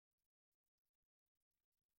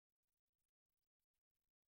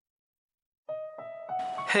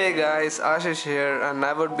Hey guys, Ashish here, and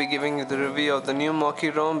I would be giving you the review of the new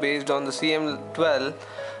Mokee ROM based on the CM12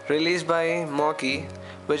 released by Mokee,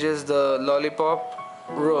 which is the Lollipop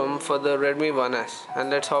ROM for the Redmi 1S.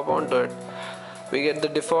 And let's hop onto it. We get the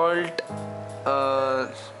default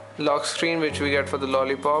lock screen which we get for the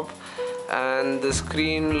Lollipop, and the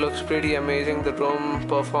screen looks pretty amazing. The ROM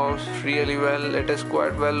performs really well, it is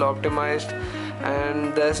quite well optimized,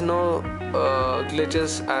 and there's no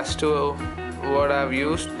glitches as to what I've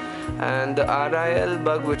used. And the RIL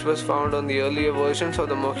bug which was found on the earlier versions of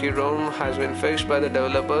the Mokee ROM has been fixed by the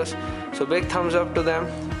developers, so big thumbs up to them,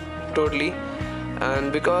 totally.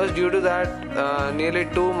 And because due to that, nearly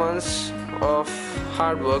 2 months of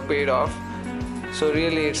hard work paid off. So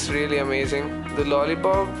really, it's really amazing. The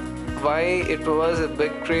Lollipop, why it was a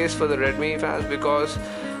big craze for the Redmi fans, because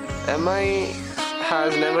MI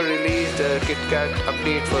has never released a KitKat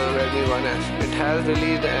update for Redmi 1S. It has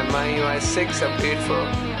released the MIUI 6 update for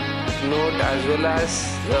Note as well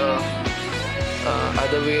as the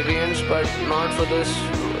other variants, but not for this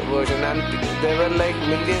version. And there were like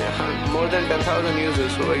more than 10,000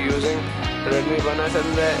 users who were using Redmi 1S,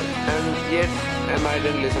 and yet MI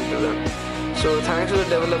didn't listen to them. So thanks to the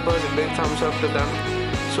developers, a big thumbs up to them.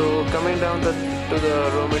 So coming down to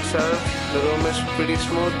the ROM itself, the ROM is pretty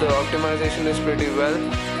smooth, the optimization is pretty well.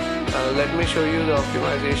 Let me show you the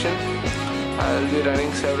optimization. I'll be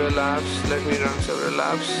running several apps. Let me run several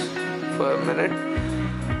apps for a minute.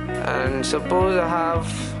 And suppose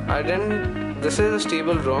this is a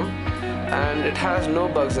stable ROM and it has no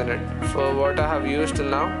bugs in it. For what I have used till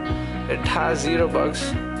now, it has 0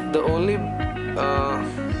 bugs. The only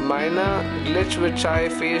minor glitch which I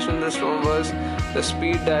faced in this ROM was the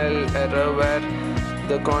speed dial error, where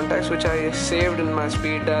the contacts which I saved in my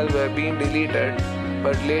speed dial were being deleted,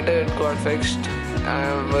 but later it got fixed.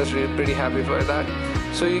 I was really pretty happy for that.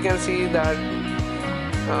 So you can see that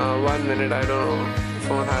 1 minute, I don't know,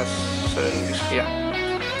 phone has certain, yeah.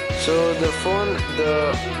 So the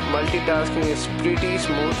multitasking is pretty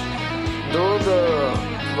smooth, though the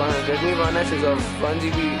Redmi 1S is of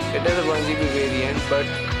 1GB, it is a 1GB variant, but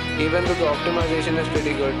even though the optimization is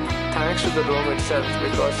pretty good, thanks to the ROM itself,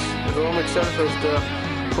 because the ROM itself is the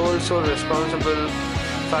whole sole responsible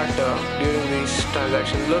factor during these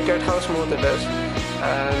transactions. Look at how smooth it is,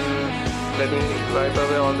 and let me wipe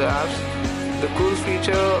away all the apps. The cool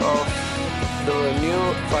feature of the new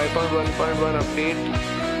 5.1.1 update,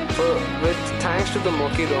 thanks to the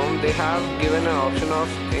Mokee ROM, they have given an option of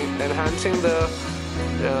enhancing the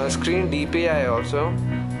screen DPI also.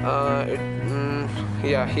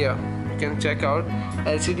 Here you can check out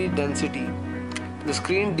LCD density. The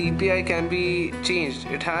screen DPI can be changed.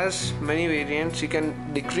 It has many variants. You can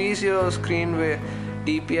decrease your screen with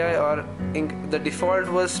DPI, or the default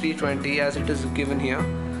was 320 as it is given here,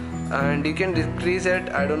 and you can decrease it.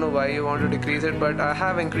 I don't know why you want to decrease it, but I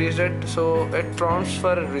have increased it, so it prompts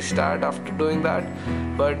for a restart after doing that.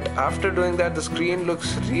 But after doing that, the screen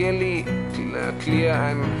looks really clear,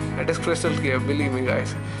 and it is crystal clear, believe me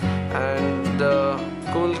guys. And the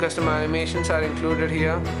cool custom animations are included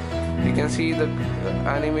here. You can see the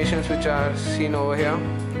animations which are seen over here.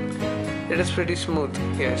 It is pretty smooth,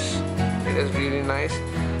 yes, it is really nice.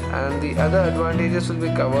 And the other advantages will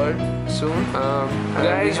be covered soon.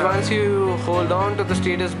 Guys, once you hold on to the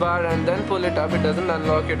status bar and then pull it up, it doesn't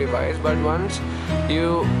unlock your device, but once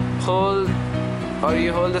you hold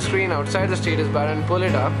the screen outside the status bar and pull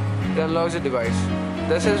it up, it unlocks the device.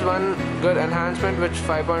 This is one good enhancement which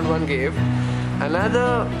 5.1 gave.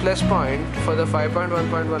 Another plus point for the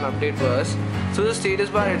 5.1.1 update was, through the status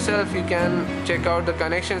bar itself you can check out the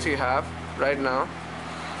connections you have right now.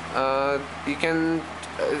 You can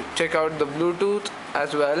check out the Bluetooth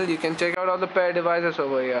as well. You can check out all the pair devices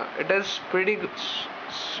over here. It is pretty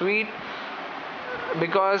sweet,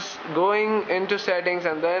 because going into settings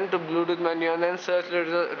and then to Bluetooth menu and then search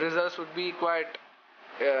results would be quite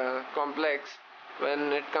complex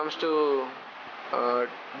when it comes to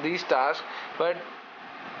these tasks,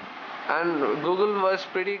 and Google was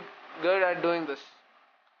pretty good at doing this.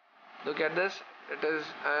 Look at this, it is,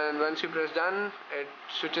 and once you press done, it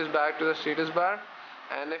switches back to the status bar,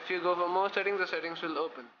 and if you go for more settings, the settings will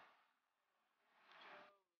open.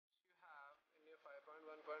 You have in your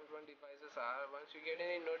 5.1.1 devices are, once you get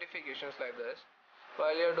any notifications like this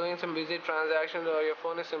while you're doing some busy transactions or your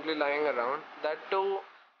phone is simply lying around, that too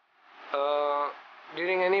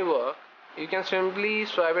during any work, you can simply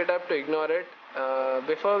swipe it up to ignore it.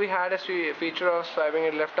 Before we had a feature of swiping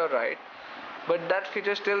it left or right, but that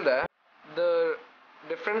feature is still there. The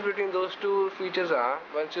difference between those two features are,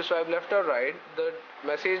 once you swipe left or right, the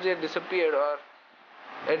message disappeared, or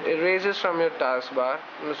it erases from your taskbar,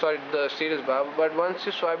 sorry, the status bar, but once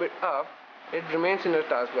you swipe it up, it remains in your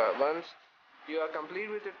taskbar. Once you are complete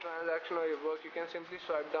with your transaction or your work, you can simply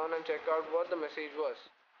swipe down and check out what the message was.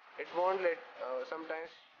 It won't let,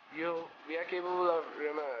 sometimes we are capable of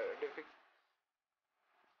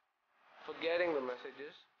forgetting the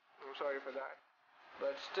messages. I'm sorry for that.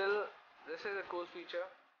 But still, this is a cool feature.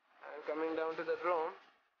 And coming down to the ROM,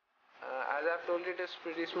 as I've told you, it is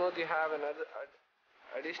pretty smooth. You have another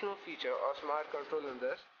additional feature or smart control in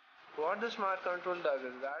this. What the smart control does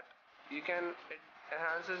is that it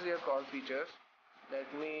enhances your call features. Let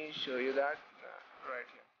me show you that right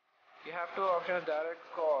here. You have two options: direct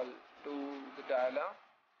call to the dialer,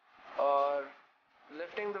 or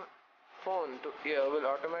lifting the phone to ear will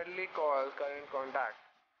automatically call current contact.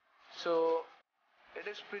 So it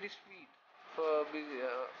is pretty sweet for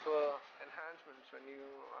enhancements when you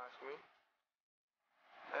ask me.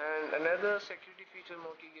 And another security feature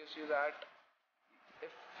Mokee gives you, that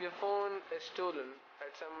if your phone is stolen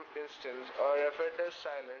at some instance, or if it is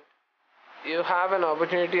silent, you have an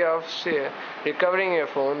opportunity of recovering your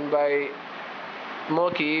phone by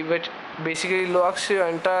Mokee, which basically locks your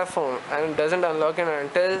entire phone and doesn't unlock it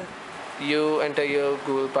until you enter your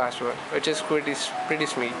Google password, which is pretty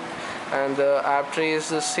sweet. And the app tray is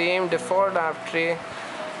the same default app tray.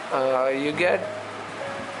 You get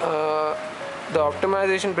the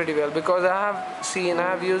optimization pretty well, because I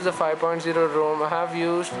have used the 5.0 ROM. I have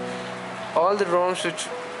used all the ROMs which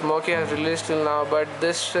Mokee has released till now, but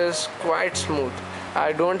this is quite smooth.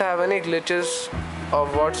 I don't have any glitches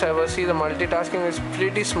of whatsoever. See, the multitasking is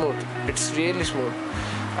pretty smooth. It's really smooth,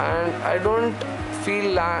 and I don't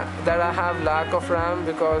feel that I have lack of RAM,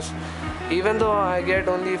 because even though I get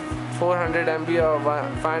only 400 MB or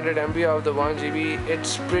 500 MB of the 1 GB,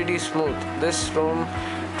 it's pretty smooth. This ROM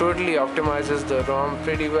totally optimizes the ROM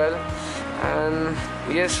pretty well. And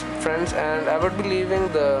yes, friends, and I would be leaving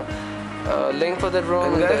the link for the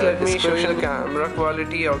ROM. And guys, let me show you the camera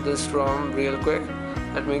quality of this ROM real quick.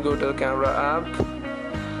 Let me go to the camera app.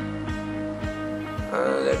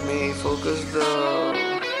 Let me focus the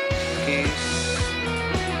case.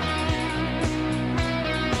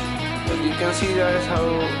 But you can see, guys,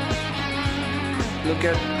 look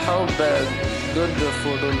at how good the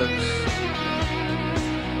photo looks.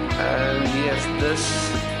 And yes, this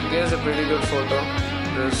gives a pretty good photo,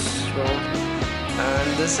 this ROM.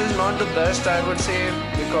 And this is not the best, I would say,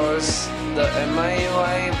 because the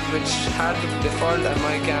MIUI, which had the default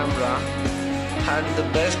MI camera, had the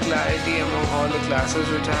best clarity among all the classes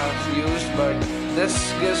which I have used, but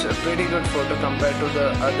this gives a pretty good photo compared to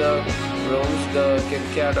the other ROMs, the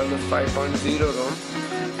KitKat or the 5.0 ROM.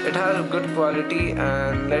 It has good quality,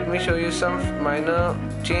 and let me show you some minor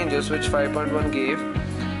changes which 5.1 gave.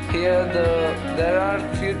 Here there are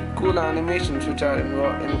few cool animations which are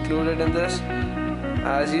included in this.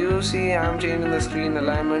 As you see, I am changing the screen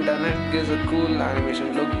alignment and it gives a cool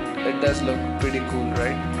animation. Look, it does look pretty cool,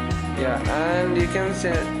 right? Yeah, and you can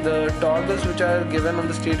see the toggles which are given on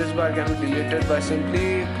the status bar can be deleted by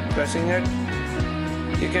simply pressing it.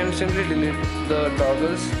 You can simply delete the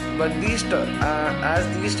toggles, but as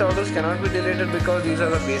these toggles cannot be deleted because these are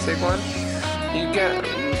the basic ones,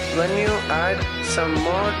 when you add some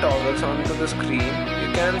more toggles onto the screen,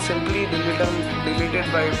 you can simply delete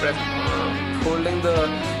it by holding the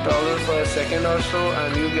toggle for a second or so,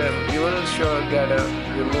 and you will sure get a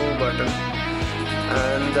remove button.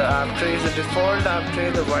 And the app tray is the default app tray,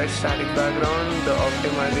 the white static background. The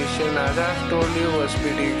optimization, as I've told you, was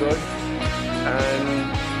pretty good,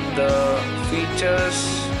 and the features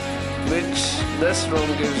which this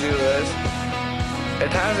ROM gives you is, it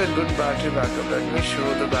has a good battery backup. Let me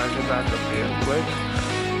show the battery backup real quick.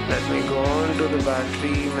 Let me go on to the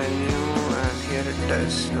battery menu, and here it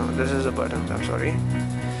is. No, this is the buttons, I'm sorry.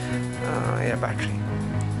 Yeah, battery.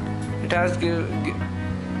 It has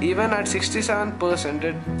even at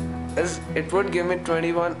 67%, it would give me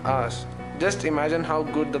 21 hours. Just imagine how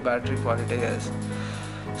good the battery quality is.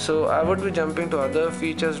 So I would be jumping to other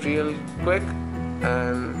features real quick,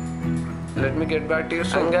 and let me get back to you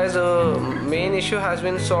soon. And guys, the main issue has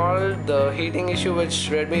been solved, the heating issue which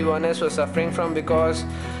Redmi 1S was suffering from, because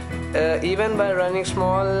even by running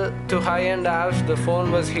small to high-end apps, the phone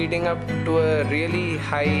was heating up to a really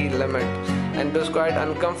high limit, and it was quite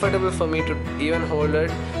uncomfortable for me to even hold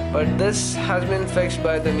it. But this has been fixed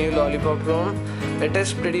by the new Lollipop ROM. It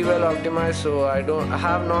is pretty well optimized, so I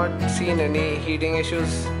have not seen any heating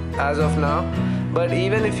issues as of now. But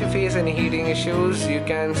even if you face any heating issues, you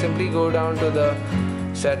can simply go down to the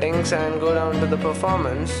settings and go down to the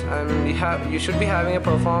performance, and you should be having a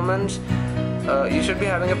performance you should be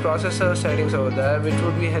having a processor settings over there, which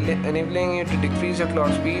would be enabling you to decrease your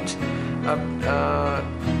clock speeds up,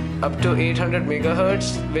 up to 800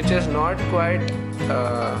 megahertz, which is not quite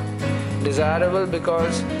desirable,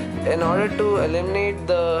 because in order to eliminate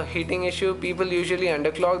the heating issue, people usually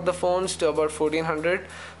underclock the phones to about 1400.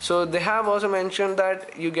 So they have also mentioned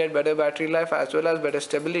that you get better battery life as well as better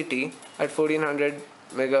stability at 1400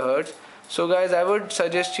 megahertz. So guys, I would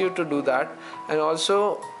suggest you to do that. And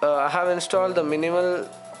also I have installed the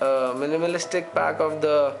minimalistic pack of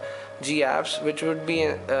the G apps, which would be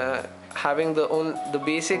having the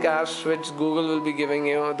basic apps which Google will be giving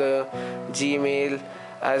you, the Gmail,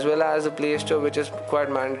 as well as the Play Store, which is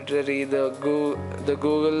quite mandatory, the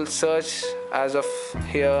Google search as of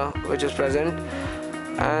here, which is present,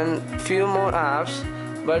 and few more apps.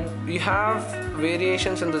 But you have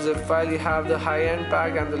variations in the zip file. You have the high-end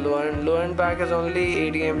pack and the low-end pack is only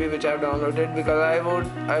 80 MB, which I've downloaded because I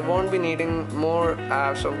won't be needing more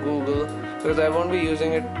apps of Google, because I won't be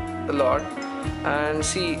using it a lot. And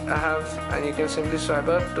see, and you can simply swipe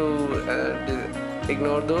up to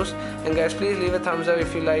ignore those. And guys, please leave a thumbs up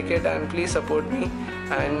if you like it, and please support me.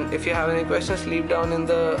 And if you have any questions, please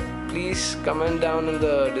comment down in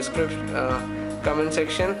the description comment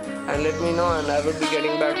section and let me know, and I will be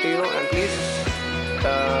getting back to you. And please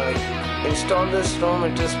install this ROM.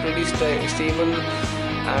 It is pretty stable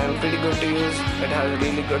and pretty good to use. It has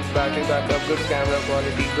really good battery backup, good camera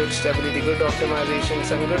quality, good stability, good optimizations,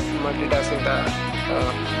 and good multitasking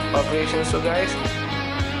operations. So guys,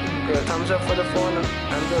 thumbs up for the phone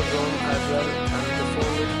and the ROM as well, and the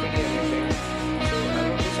phone looks pretty